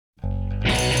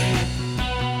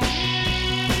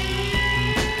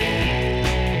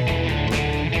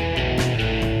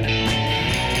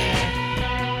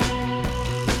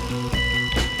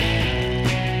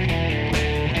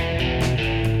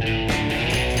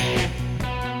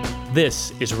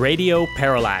This is Radio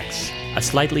Parallax, a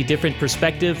slightly different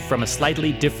perspective from a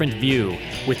slightly different view,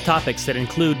 with topics that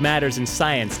include matters in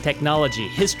science, technology,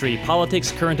 history,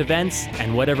 politics, current events,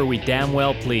 and whatever we damn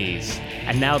well please.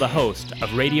 And now the host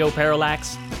of Radio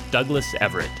Parallax, Douglas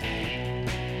Everett.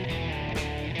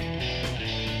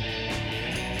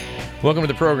 Welcome to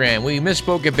the program. We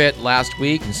misspoke a bit last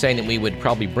week in saying that we would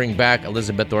probably bring back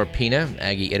Elizabeth Orpina,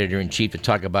 Aggie Editor-in-Chief, to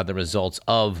talk about the results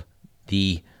of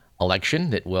the election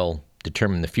that will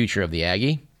determine the future of the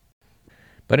Aggie.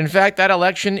 But in fact, that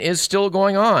election is still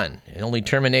going on. It only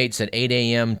terminates at 8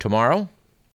 a.m. tomorrow.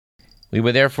 We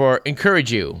would therefore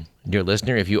encourage you, dear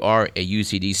listener, if you are a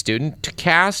UCD student, to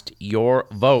cast your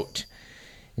vote.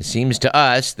 It seems to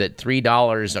us that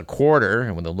 $3 a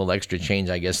quarter, with a little extra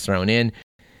change, I guess, thrown in,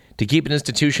 to keep an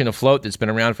institution afloat that's been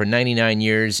around for 99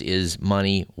 years is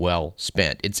money well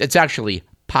spent. It's actually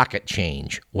pocket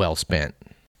change well spent.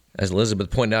 As Elizabeth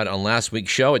pointed out on last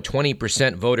week's show, a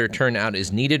 20% voter turnout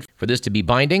is needed for this to be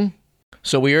binding.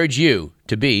 So we urge you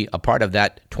to be a part of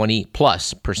that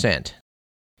 20+%.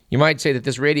 You might say that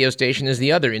this radio station is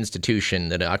the other institution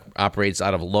that operates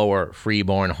out of Lower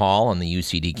Freeborn Hall on the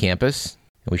UCD campus.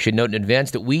 We should note in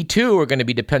advance that we too are going to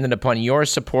be dependent upon your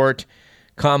support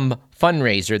come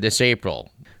fundraiser this April.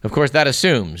 Of course, that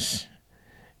assumes,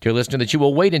 dear listener, that you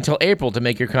will wait until April to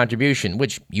make your contribution,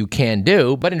 which you can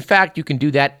do, but in fact, you can do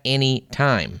that any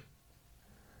time.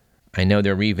 I know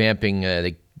they're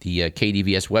revamping the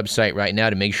KDVS website right now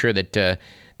to make sure that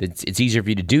it's easier for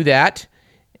you to do that,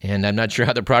 and I'm not sure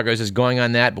how the progress is going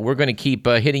on that, but we're going to keep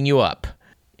hitting you up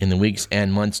in the weeks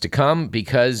and months to come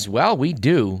because, well, we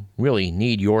do really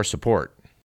need your support.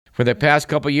 For the past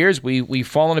couple years, we've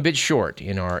fallen a bit short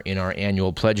in our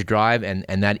annual pledge drive,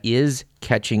 and that is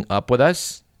catching up with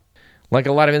us. Like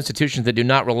a lot of institutions that do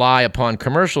not rely upon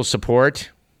commercial support,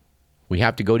 we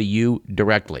have to go to you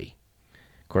directly.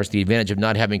 Of course, the advantage of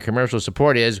not having commercial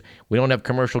support is we don't have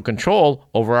commercial control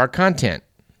over our content,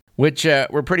 which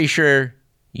we're pretty sure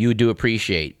you do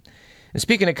appreciate. And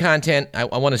speaking of content, I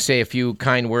want to say a few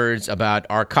kind words about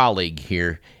our colleague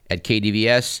here at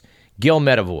KDVS, Gil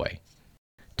Medavoy.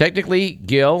 Technically,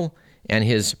 Gil and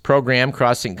his program,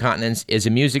 Crossing Continents, is a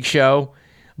music show,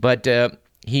 but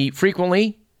he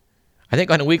frequently, I think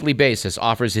on a weekly basis,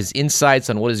 offers his insights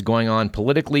on what is going on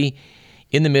politically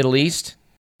in the Middle East.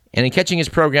 And in catching his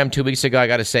program 2 weeks ago, I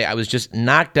got to say, I was just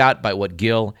knocked out by what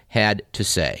Gil had to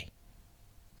say.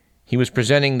 He was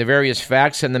presenting the various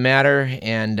facts in the matter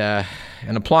and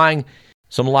applying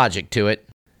some logic to it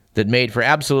that made for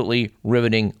absolutely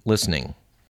riveting listening.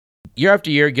 Year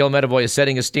after year, Gil Medavoy is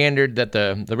setting a standard that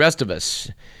the rest of us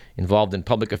involved in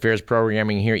public affairs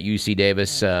programming here at UC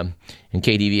Davis and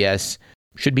KDVS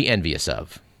should be envious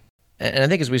of. And I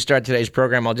think as we start today's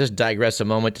program, I'll just digress a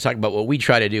moment to talk about what we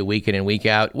try to do week in and week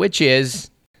out, which is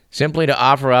simply to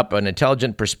offer up an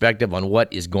intelligent perspective on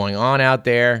what is going on out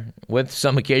there with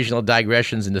some occasional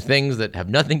digressions into things that have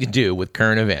nothing to do with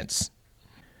current events.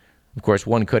 Of course,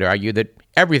 one could argue that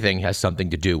everything has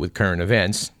something to do with current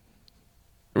events.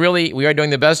 Really, we are doing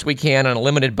the best we can on a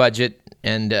limited budget,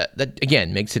 and that,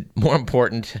 again, makes it more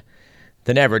important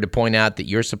than ever to point out that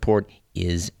your support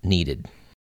is needed.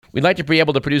 We'd like to be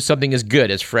able to produce something as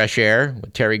good as Fresh Air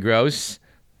with Terry Gross.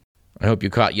 I hope you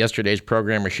caught yesterday's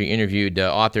program where she interviewed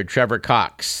author Trevor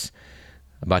Cox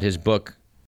about his book,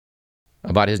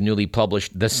 about his newly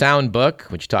published The Sound Book,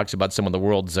 which talks about some of the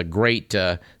world's great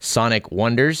sonic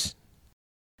wonders.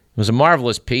 It was a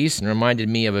marvelous piece and reminded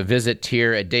me of a visit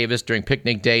here at Davis during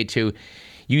picnic day to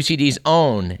UCD's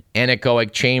own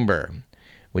anechoic chamber,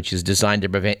 which is designed to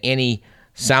prevent any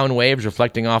sound waves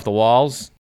reflecting off the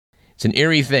walls. It's an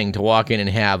eerie thing to walk in and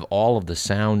have all of the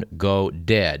sound go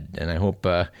dead, and I hope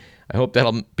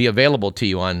that'll be available to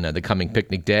you on the coming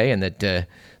picnic day, and that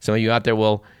some of you out there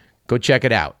will go check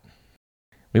it out.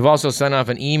 We've also sent off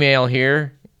an email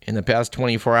here in the past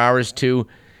 24 hours to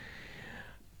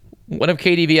one of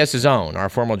KDVS's own, our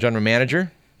former general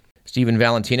manager, Stephen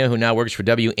Valentino, who now works for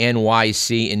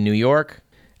WNYC in New York.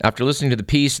 After listening to the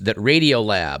piece that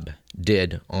Radiolab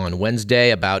did on Wednesday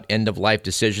about end-of-life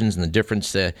decisions and the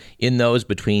difference in those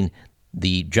between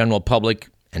the general public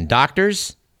and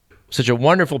doctors, such a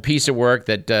wonderful piece of work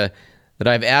that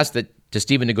I've asked to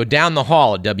Stephen to go down the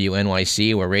hall at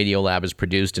WNYC where Radiolab is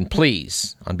produced, and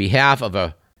please, on behalf of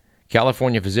a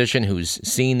California physician who's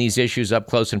seen these issues up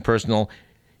close and personal,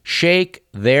 shake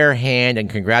their hand and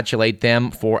congratulate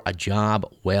them for a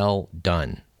job well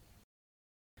done.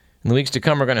 In the weeks to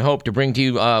come, we're going to hope to bring to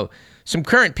you some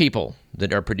current people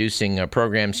that are producing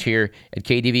programs here at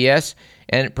KDVS.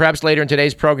 And perhaps later in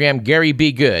today's program, Gary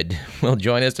B. Good will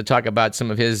join us to talk about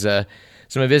some of his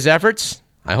efforts.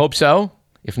 I hope so.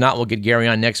 If not, we'll get Gary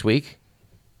on next week.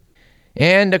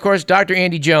 And, of course, Dr.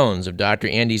 Andy Jones of Dr.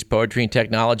 Andy's Poetry and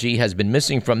Technology has been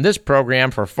missing from this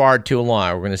program for far too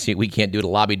long. We're going to see what we can't do to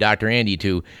lobby Dr. Andy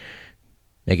to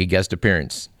make a guest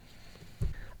appearance.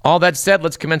 All that said,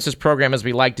 let's commence this program as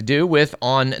we like to do with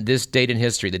On This Date in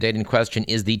History. The date in question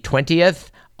is the 20th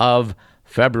of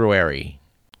February.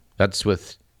 That's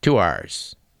with 2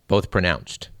 R's, both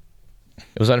pronounced.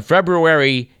 It was on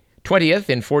February 20th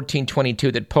in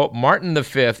 1422 that Pope Martin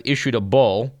V issued a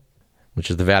bull, which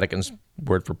is the Vatican's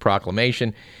word for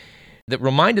proclamation, that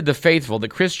reminded the faithful that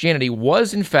Christianity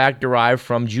was in fact derived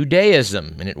from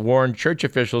Judaism, and it warned church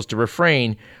officials to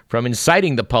refrain from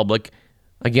inciting the public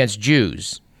against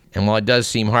Jews. And while it does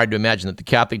seem hard to imagine that the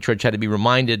Catholic Church had to be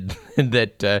reminded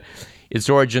that its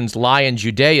origins lie in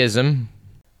Judaism,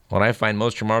 what I find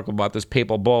most remarkable about this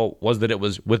papal bull was that it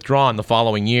was withdrawn the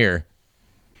following year.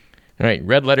 All right,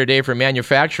 red letter day for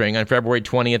manufacturing on February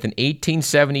 20th in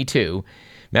 1872.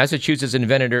 Massachusetts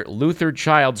inventor Luther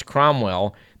Childs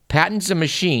Cromwell patents a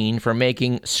machine for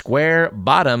making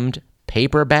square-bottomed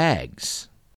paper bags.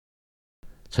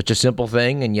 Such a simple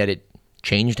thing, and yet it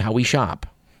changed how we shop.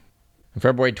 On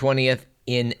February 20th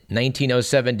in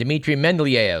 1907, Dmitry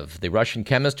Mendeleev, the Russian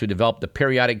chemist who developed the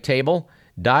periodic table,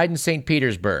 died in St.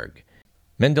 Petersburg.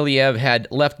 Mendeleev had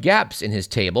left gaps in his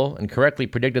table and correctly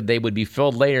predicted they would be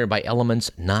filled later by elements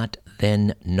not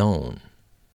then known.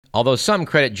 Although some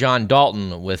credit John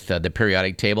Dalton with the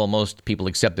periodic table, most people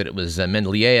accept that it was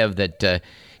Mendeleev that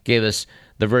gave us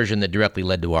the version that directly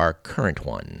led to our current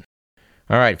one.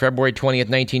 All right, February 20th,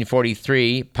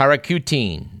 1943,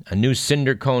 Paricutin, a new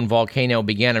cinder cone volcano,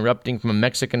 began erupting from a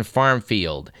Mexican farm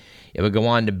field. It would go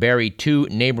on to bury 2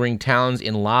 neighboring towns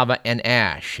in lava and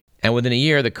ash, and within a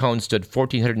year, the cone stood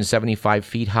 1,475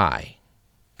 feet high,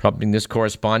 prompting this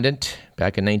correspondent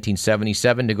back in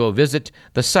 1977 to go visit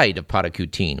the site of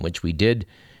Paricutin, which we did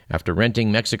after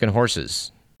renting Mexican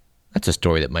horses. That's a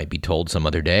story that might be told some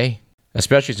other day,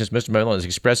 especially since Mr. Mellon is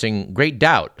expressing great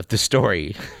doubt of the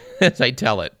story as I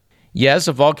tell it. Yes,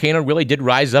 a volcano really did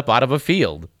rise up out of a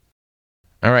field.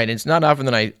 All right, it's not often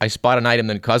that I spot an item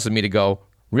that causes me to go,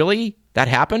 really? That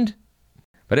happened?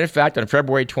 But in fact, on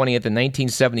February 20th in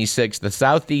 1976, the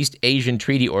Southeast Asian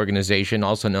Treaty Organization,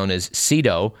 also known as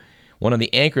SEATO, one of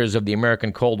the anchors of the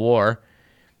American Cold War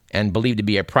and believed to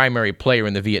be a primary player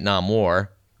in the Vietnam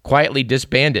War, quietly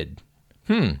disbanded.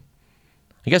 I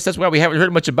guess that's why we haven't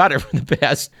heard much about it for the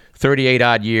past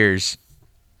 38-odd years.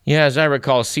 Yeah, as I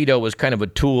recall, SEATO was kind of a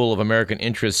tool of American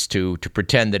interests to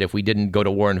pretend that if we didn't go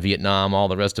to war in Vietnam, all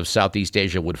the rest of Southeast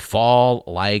Asia would fall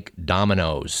like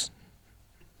dominoes.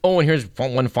 Oh, and here's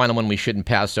one final one we shouldn't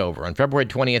pass over. On February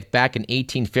 20th, back in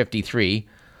 1853,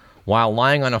 while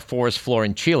lying on a forest floor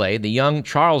in Chile, the young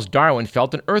Charles Darwin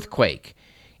felt an earthquake,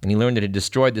 and he learned that it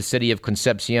destroyed the city of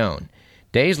Concepcion.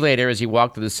 Days later, as he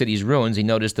walked through the city's ruins, he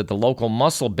noticed that the local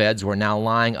mussel beds were now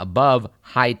lying above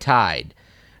high tide.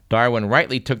 Darwin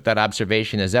rightly took that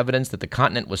observation as evidence that the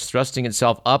continent was thrusting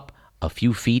itself up a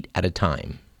few feet at a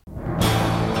time.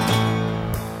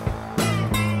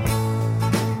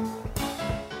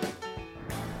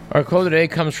 Our quote today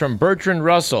comes from Bertrand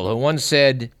Russell, who once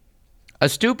said, "A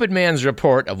stupid man's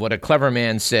report of what a clever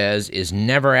man says is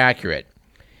never accurate,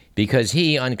 because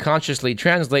he unconsciously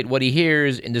translates what he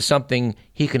hears into something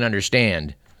he can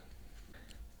understand."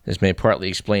 This may partly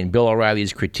explain Bill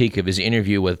O'Reilly's critique of his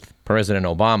interview with President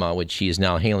Obama, which he is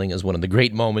now hailing as one of the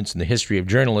great moments in the history of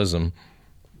journalism.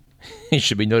 It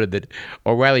should be noted that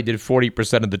O'Reilly did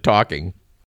 40% of the talking.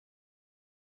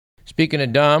 Speaking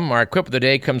of dumb, our quip of the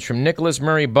day comes from Nicholas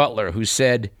Murray Butler, who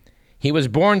said, "He was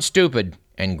born stupid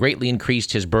and greatly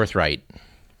increased his birthright."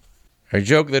 Our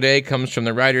joke of the day comes from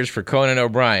the writers for Conan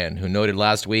O'Brien, who noted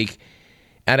last week,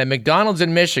 "At a McDonald's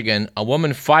in Michigan, a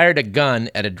woman fired a gun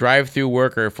at a drive-thru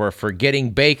worker for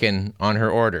forgetting bacon on her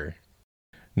order."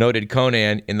 Noted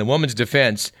Conan, in the woman's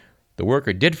defense, the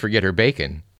worker did forget her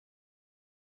bacon.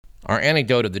 Our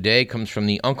anecdote of the day comes from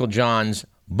the Uncle John's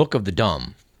Book of the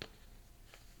Dumb,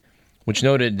 which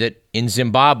noted that in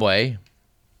Zimbabwe,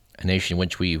 a nation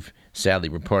which we've sadly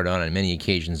reported on many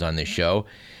occasions on this show,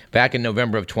 back in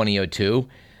November of 2002,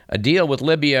 a deal with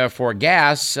Libya for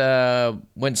gas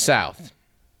went south.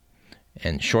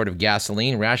 And short of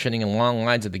gasoline, rationing along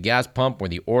lines at the gas pump were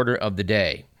the order of the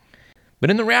day.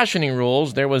 But in the rationing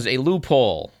rules, there was a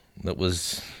loophole that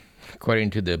was,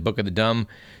 according to the Book of the Dumb,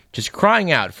 just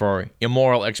crying out for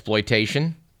immoral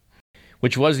exploitation,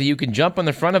 which was that you can jump on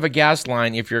the front of a gas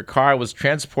line if your car was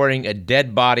transporting a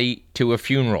dead body to a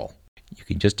funeral. You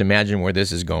can just imagine where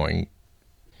this is going.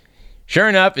 Sure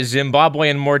enough, his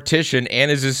Zimbabwean mortician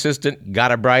and his assistant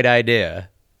got a bright idea.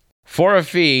 For a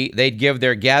fee, they'd give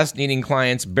their gas-needing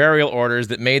clients burial orders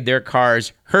that made their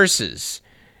cars hearses,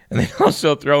 and they'd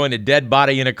also throw in a dead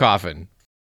body in a coffin.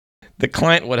 The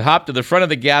client would hop to the front of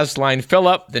the gas line, fill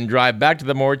up, then drive back to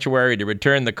the mortuary to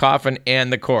return the coffin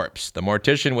and the corpse. The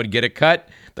mortician would get a cut,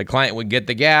 the client would get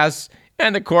the gas,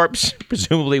 and the corpse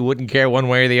presumably wouldn't care one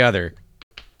way or the other.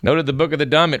 Noted the Book of the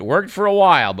Dumb, it worked for a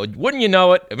while, but wouldn't you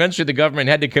know it, eventually the government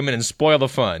had to come in and spoil the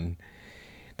fun.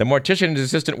 The mortician and his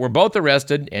assistant were both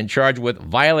arrested and charged with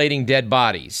violating dead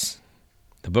bodies.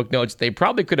 The book notes they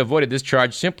probably could have avoided this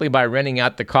charge simply by renting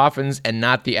out the coffins and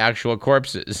not the actual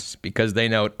corpses, because they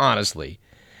note, honestly,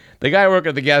 the guy working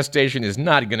at the gas station is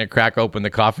not going to crack open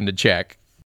the coffin to check.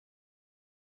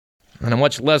 On a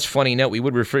much less funny note, we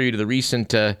would refer you to the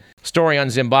recent story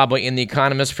on Zimbabwe in The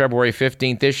Economist, February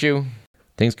 15th issue.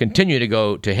 Things continue to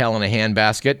go to hell in a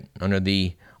handbasket under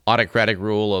the autocratic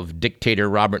rule of dictator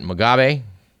Robert Mugabe.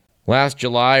 Last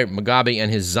July, Mugabe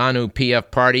and his ZANU-PF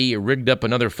party rigged up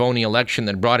another phony election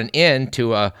that brought an end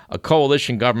to a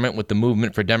coalition government with the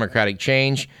Movement for Democratic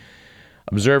Change.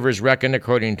 Observers reckon,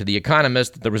 according to The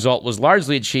Economist, that the result was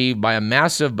largely achieved by a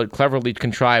massive but cleverly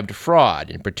contrived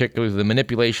fraud, in particular the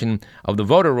manipulation of the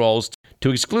voter rolls to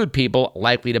exclude people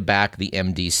likely to back the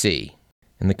MDC.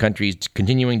 In the country's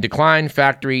continuing decline,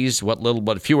 factories, what little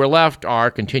but few are left,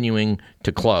 are continuing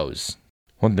to close.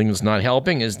 One thing that's not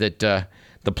helping is that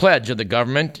the pledge of the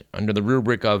government, under the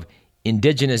rubric of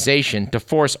indigenization, to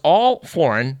force all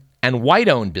foreign and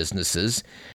white-owned businesses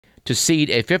to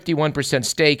cede a 51%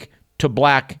 stake to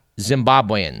black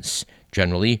Zimbabweans,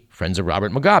 generally friends of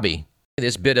Robert Mugabe.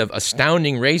 This bit of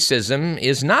astounding racism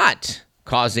is not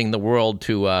causing the world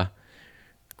to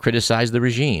criticize the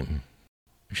regime,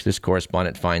 which this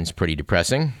correspondent finds pretty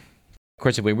depressing. Of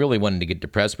course, if we really wanted to get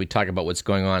depressed, we'd talk about what's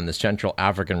going on in the Central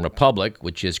African Republic,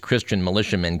 which is Christian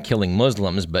militiamen killing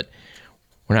Muslims, but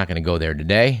we're not going to go there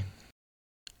today.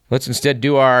 Let's instead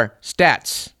do our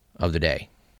stats of the day.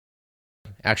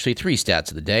 Actually, 3 stats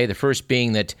of the day. The first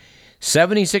being that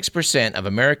 76% of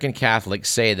American Catholics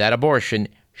say that abortion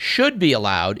should be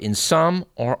allowed in some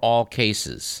or all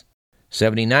cases.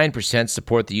 79%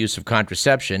 support the use of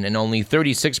contraception, and only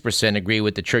 36% agree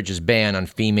with the church's ban on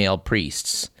female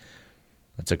priests.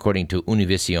 That's according to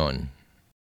Univision.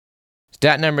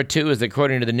 Stat number 2 is that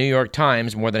according to the New York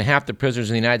Times, more than half the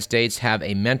prisoners in the United States have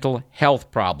a mental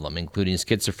health problem, including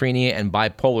schizophrenia and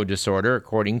bipolar disorder,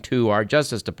 according to our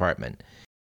Justice Department.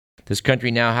 This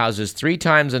country now houses 3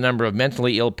 times the number of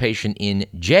mentally ill patients in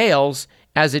jails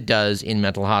as it does in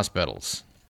mental hospitals.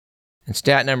 And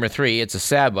stat number 3, it's a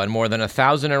sad one. More than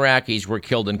 1,000 Iraqis were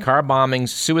killed in car bombings,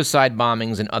 suicide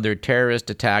bombings, and other terrorist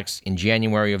attacks in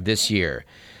January of this year.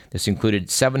 This included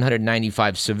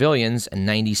 795 civilians and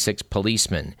 96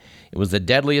 policemen. It was the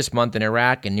deadliest month in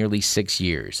Iraq in nearly 6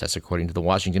 years. That's according to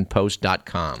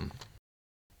thewashingtonpost.com.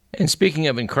 And speaking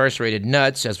of incarcerated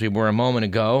nuts, as we were a moment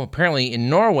ago, apparently in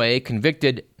Norway,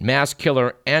 convicted mass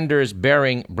killer Anders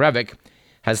Behring Breivik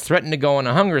has threatened to go on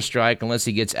a hunger strike unless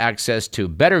he gets access to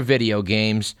better video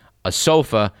games, a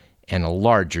sofa, and a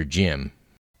larger gym.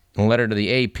 In a letter to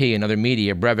the AP and other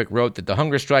media, Breivik wrote that the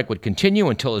hunger strike would continue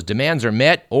until his demands are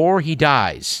met or he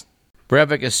dies.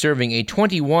 Breivik is serving a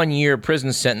 21-year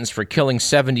prison sentence for killing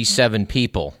 77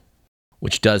 people,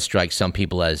 which does strike some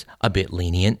people as a bit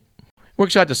lenient.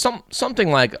 Works out to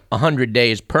something like 100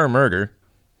 days per murder.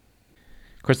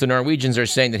 Of course, the Norwegians are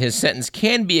saying that his sentence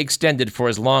can be extended for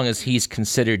as long as he's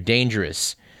considered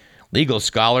dangerous. Legal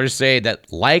scholars say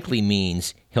that likely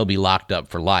means he'll be locked up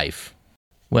for life.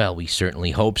 Well, we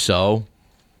certainly hope so.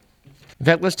 In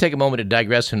fact, let's take a moment to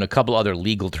digress from a couple other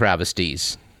legal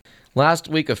travesties. Last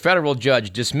week, a federal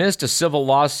judge dismissed a civil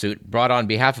lawsuit brought on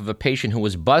behalf of a patient who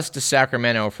was bused to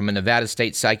Sacramento from a Nevada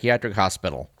State psychiatric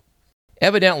hospital.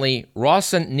 Evidently,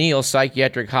 Rawson Neal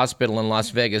Psychiatric Hospital in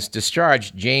Las Vegas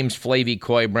discharged James Flavy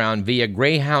Coy Brown via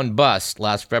Greyhound bus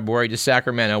last February to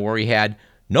Sacramento, where he had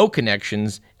no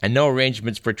connections and no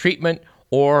arrangements for treatment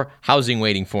or housing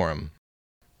waiting for him.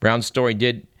 Brown's story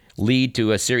did lead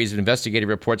to a series of investigative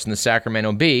reports in the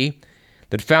Sacramento Bee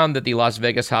that found that the Las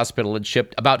Vegas hospital had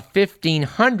shipped about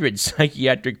 1,500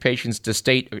 psychiatric patients to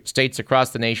states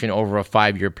across the nation over a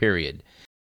 5-year period.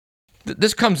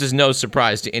 This comes as no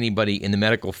surprise to anybody in the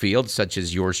medical field, such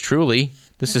as yours truly.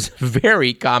 This is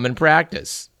very common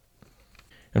practice.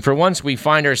 And for once, we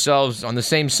find ourselves on the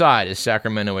same side as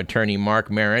Sacramento attorney Mark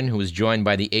Marin, who was joined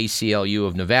by the ACLU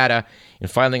of Nevada in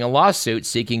filing a lawsuit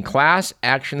seeking class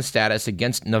action status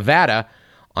against Nevada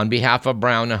on behalf of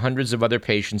Brown and hundreds of other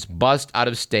patients bussed out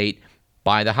of state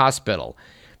by the hospital.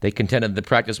 They contended the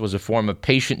practice was a form of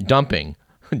patient dumping.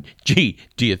 Gee,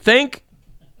 do you think?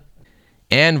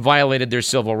 And violated their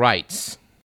civil rights.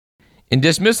 In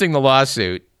dismissing the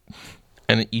lawsuit,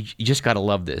 and you just got to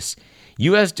love this,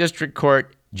 U.S. District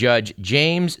Court Judge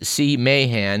James C.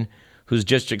 Mahan, whose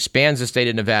district spans the state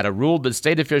of Nevada, ruled that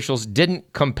state officials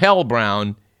didn't compel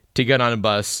Brown to get on a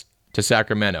bus to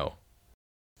Sacramento.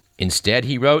 Instead,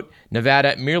 he wrote,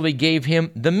 Nevada merely gave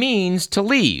him the means to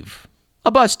leave,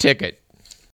 a bus ticket.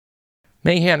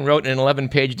 Mahan wrote in an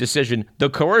 11-page decision, the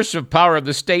coercive power of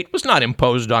the state was not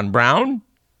imposed on Brown.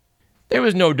 There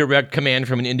was no direct command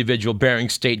from an individual bearing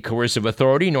state coercive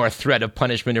authority, nor threat of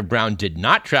punishment if Brown did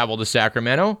not travel to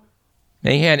Sacramento.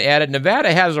 Mahan added,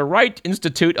 Nevada has a right to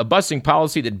institute a busing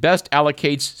policy that best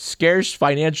allocates scarce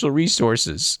financial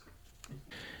resources.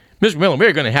 Mr. Miller,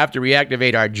 we're going to have to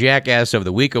reactivate our Jackass of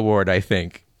the Week award, I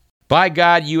think. By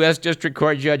God, U.S. District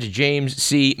Court Judge James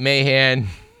C. Mahan,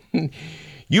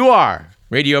 you are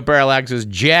Radio Parallax's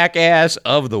Jackass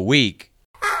of the Week.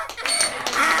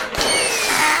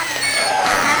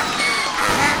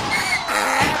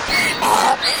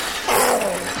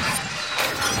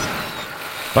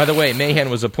 By the way, Mahan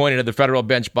was appointed to the federal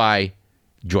bench by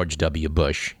George W.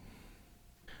 Bush.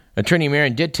 Attorney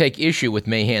Marin did take issue with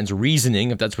Mahan's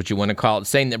reasoning, if that's what you want to call it,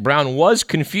 saying that Brown was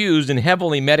confused and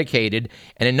heavily medicated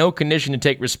and in no condition to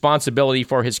take responsibility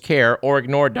for his care or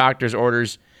ignore doctor's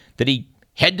orders that he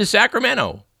head to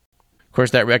Sacramento. Of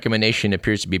course, that recommendation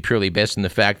appears to be purely based on the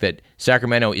fact that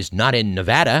Sacramento is not in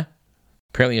Nevada.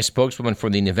 Apparently, a spokeswoman for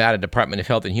the Nevada Department of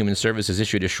Health and Human Services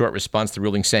issued a short response to the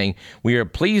ruling saying, we are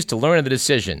pleased to learn of the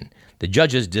decision. The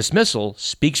judge's dismissal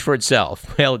speaks for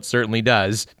itself. Well, it certainly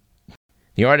does.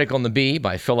 The article in the Bee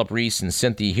by Philip Reese and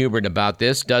Cynthia Hubert about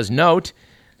this does note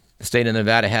the state of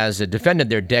Nevada has defended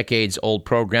their decades-old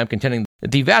program, contending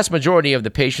that the vast majority of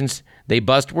the patients they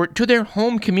bused were to their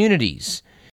home communities.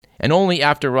 And only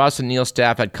after Ross and Neil's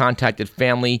staff had contacted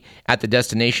family at the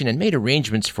destination and made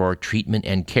arrangements for treatment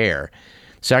and care.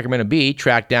 Sacramento Bee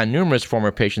tracked down numerous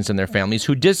former patients and their families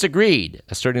who disagreed,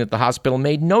 asserting that the hospital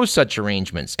made no such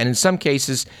arrangements, and in some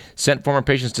cases sent former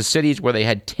patients to cities where they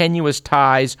had tenuous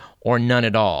ties or none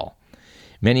at all.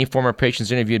 Many former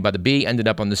patients interviewed by the Bee ended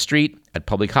up on the street, at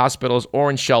public hospitals,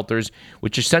 or in shelters,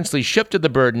 which essentially shifted the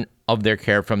burden of their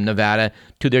care from Nevada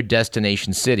to their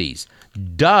destination cities.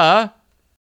 Duh!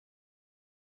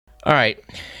 All right,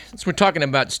 since we're talking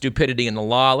about stupidity in the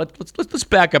law, let's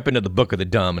back up into the Book of the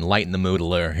Dumb and lighten the mood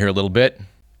here a little bit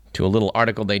to a little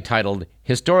article they titled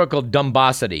Historical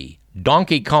Dumbosity,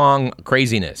 Donkey Kong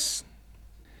Craziness.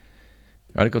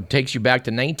 The article takes you back to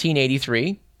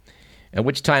 1983, at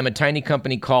which time a tiny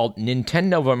company called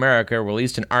Nintendo of America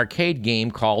released an arcade game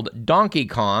called Donkey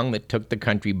Kong that took the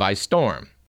country by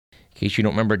storm. In case you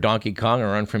don't remember Donkey Kong or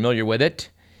are unfamiliar with it,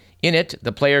 in it,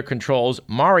 the player controls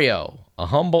Mario, a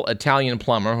humble Italian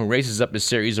plumber who races up a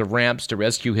series of ramps to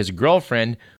rescue his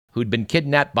girlfriend who'd been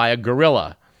kidnapped by a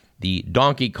gorilla, the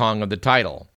Donkey Kong of the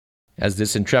title. As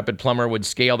this intrepid plumber would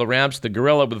scale the ramps, the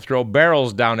gorilla would throw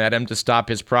barrels down at him to stop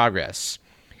his progress.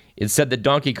 It's said that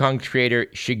Donkey Kong creator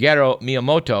Shigeru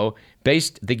Miyamoto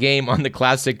based the game on the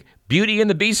classic Beauty and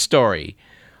the Beast story,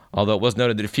 although it was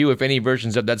noted that few, if any,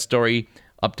 versions of that story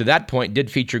up to that point did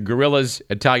feature gorillas,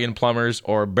 Italian plumbers,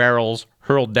 or barrels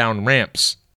hurled down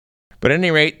ramps. But at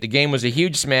any rate, the game was a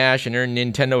huge smash and earned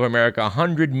Nintendo of America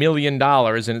 $100 million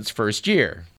in its first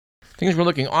year. Things were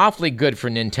looking awfully good for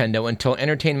Nintendo until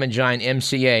entertainment giant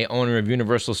MCA, owner of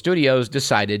Universal Studios,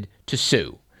 decided to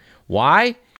sue.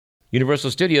 Why?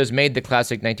 Universal Studios made the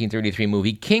classic 1933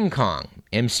 movie King Kong.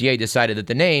 MCA decided that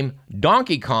the name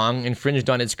Donkey Kong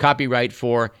infringed on its copyright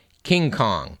for King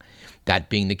Kong. That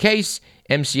being the case,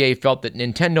 MCA felt that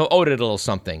Nintendo owed it a little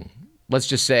something. Let's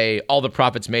just say all the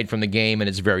profits made from the game and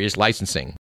its various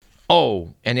licensing.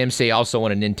 Oh, and MCA also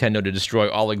wanted Nintendo to destroy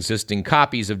all existing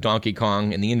copies of Donkey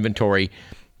Kong in the inventory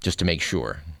just to make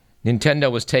sure.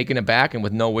 Nintendo was taken aback and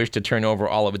with no wish to turn over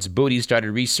all of its booty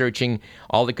started researching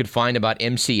all it could find about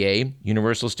MCA,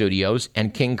 Universal Studios,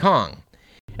 and King Kong.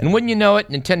 And wouldn't you know it,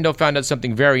 Nintendo found out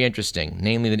something very interesting,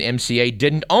 namely that MCA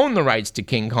didn't own the rights to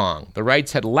King Kong. The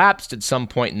rights had lapsed at some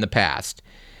point in the past.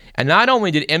 And not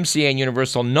only did MCA and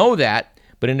Universal know that,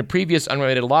 but in a previous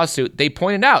unrelated lawsuit, they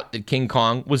pointed out that King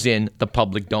Kong was in the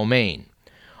public domain.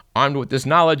 Armed with this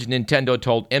knowledge, Nintendo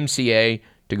told MCA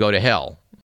to go to hell.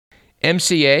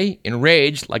 MCA,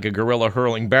 enraged like a gorilla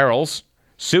hurling barrels,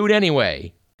 sued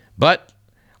anyway. But,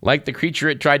 like the creature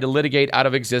it tried to litigate out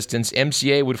of existence,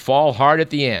 MCA would fall hard at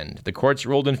the end. The courts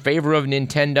ruled in favor of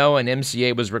Nintendo, and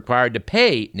MCA was required to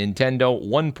pay Nintendo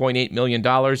 $1.8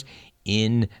 million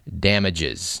in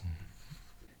damages.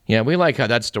 Yeah, we like how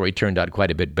that story turned out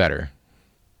quite a bit better.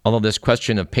 Although this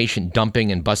question of patient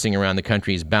dumping and busing around the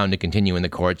country is bound to continue in the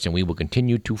courts, and we will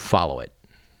continue to follow it.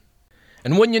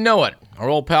 And wouldn't you know it, our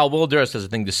old pal Will Durst has a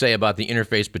thing to say about the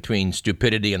interface between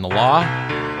stupidity and the law.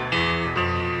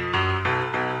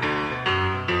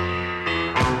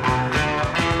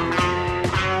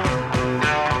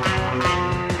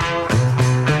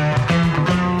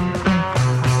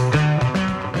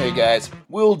 Hey guys,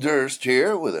 Will Durst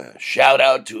here with a shout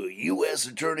out to U.S.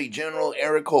 Attorney General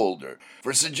Eric Holder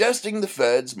for suggesting the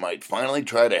feds might finally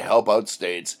try to help out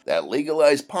states that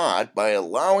legalize pot by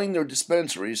allowing their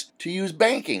dispensaries to use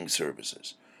banking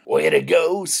services. Way to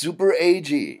go, Super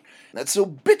AG. That's so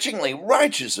bitchingly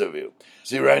righteous of you.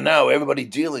 See, right now, everybody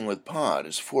dealing with pot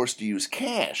is forced to use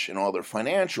cash in all their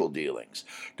financial dealings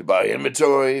to buy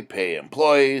inventory, pay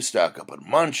employees, stock up on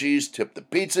munchies, tip the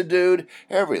pizza dude,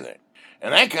 everything.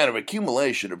 And that kind of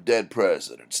accumulation of dead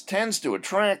presidents tends to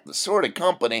attract the sort of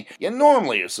company you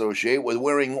normally associate with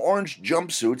wearing orange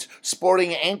jumpsuits,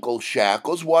 sporting ankle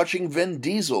shackles, watching Vin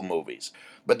Diesel movies.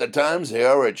 But the times, they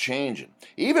are a-changin'.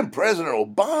 Even President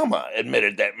Obama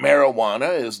admitted that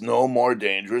marijuana is no more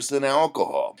dangerous than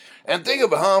alcohol. And think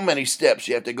of how many steps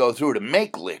you have to go through to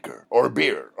make liquor, or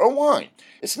beer, or wine.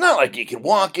 It's not like you can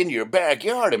walk into your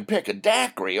backyard and pick a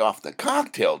daiquiri off the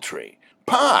cocktail tree.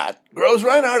 Pot grows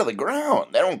right out of the ground.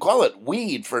 They don't call it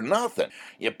weed for nothing.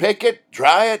 You pick it,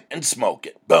 dry it, and smoke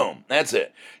it. Boom, that's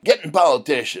it. Getting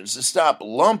politicians to stop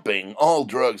lumping all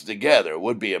drugs together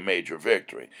would be a major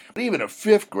victory. But even a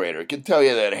fifth grader can tell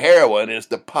you that heroin is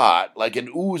to pot like an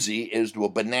Uzi is to a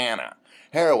banana.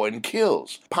 Heroin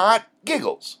kills. Pot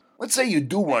giggles. Let's say you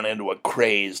do run into a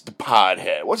crazed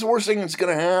pothead. What's the worst thing that's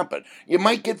going to happen? You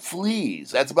might get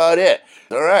fleas. That's about it.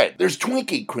 All right, there's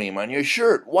Twinkie cream on your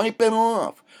shirt. Wipe it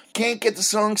off. Can't get the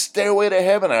song Stairway to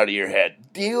Heaven out of your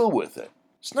head. Deal with it.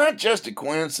 It's not just a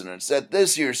coincidence that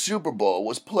this year's Super Bowl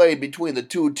was played between the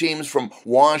two teams from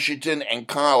Washington and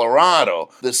Colorado,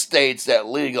 the states that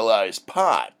legalize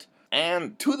pot.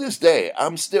 And to this day,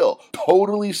 I'm still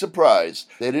totally surprised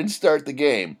they didn't start the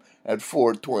game at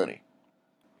 4:20.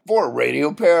 For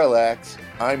Radio Parallax,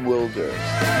 I'm Will Durst.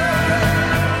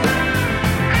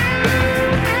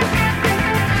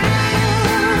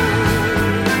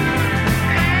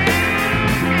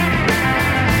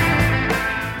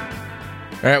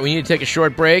 All right, we need to take a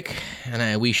short break,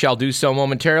 and we shall do so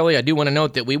momentarily. I do want to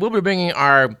note that we will be bringing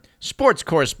our sports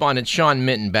correspondent, Sean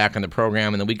Minton, back on the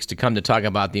program in the weeks to come to talk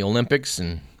about the Olympics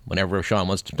and whatever Sean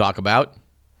wants to talk about.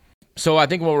 So I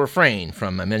think we'll refrain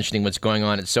from mentioning what's going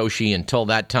on at Sochi until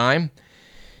that time,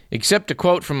 except to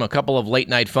quote from a couple of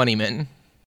late-night funny men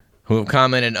who have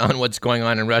commented on what's going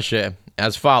on in Russia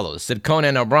as follows. Said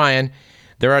Conan O'Brien,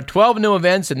 there are 12 new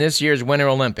events in this year's Winter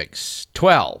Olympics.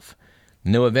 12.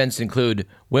 New events include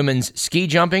women's ski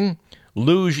jumping,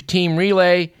 luge team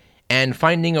relay, and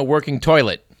finding a working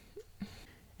toilet.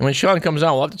 And when Sean comes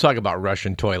on, we'll have to talk about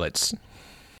Russian toilets.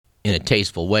 In a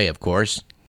tasteful way, of course.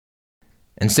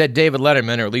 And said David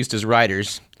Letterman, or at least his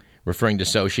writers, referring to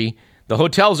Sochi, the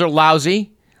hotels are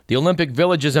lousy, the Olympic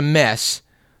Village is a mess,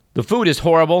 the food is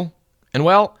horrible, and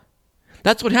well,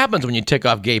 that's what happens when you tick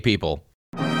off gay people.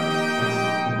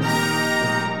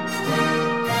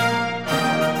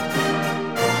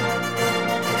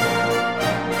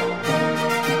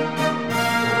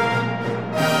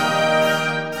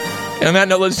 And on that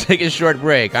note, let's take a short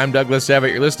break. I'm Douglas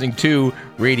Everett. You're listening to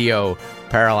Radio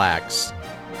Parallax.